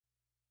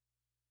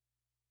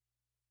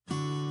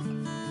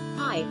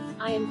Hi,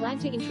 I am glad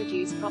to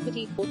introduce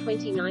property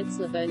 429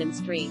 Laburnum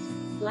Street,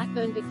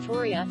 Blackburn,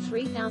 Victoria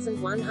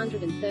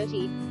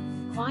 3130.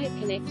 Quiet,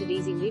 connected,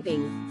 easy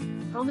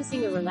living.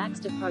 Promising a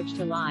relaxed approach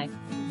to life,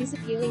 this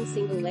appealing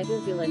single-level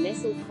villa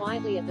nestled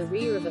quietly at the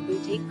rear of a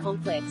boutique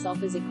complex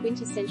offers a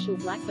quintessential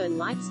Blackburn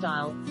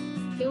lifestyle,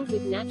 filled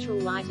with natural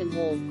light and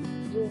warmth.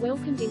 You're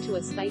welcomed into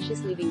a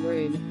spacious living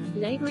room,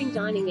 neighboring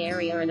dining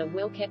area and a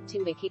well-kept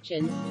timber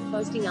kitchen,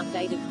 boasting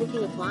updated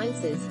cooking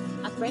appliances,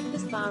 a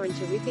breakfast bar and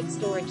terrific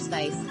storage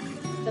space.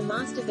 The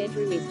master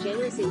bedroom is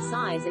generous in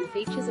size and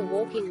features a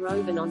walk-in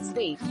robe and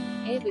ensuite,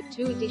 paired with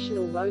 2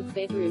 additional robe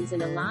bedrooms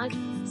and a large,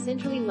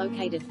 centrally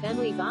located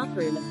family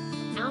bathroom.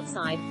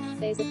 Outside,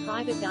 there's a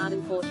private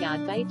garden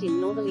courtyard bathed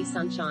in northerly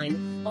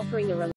sunshine, offering a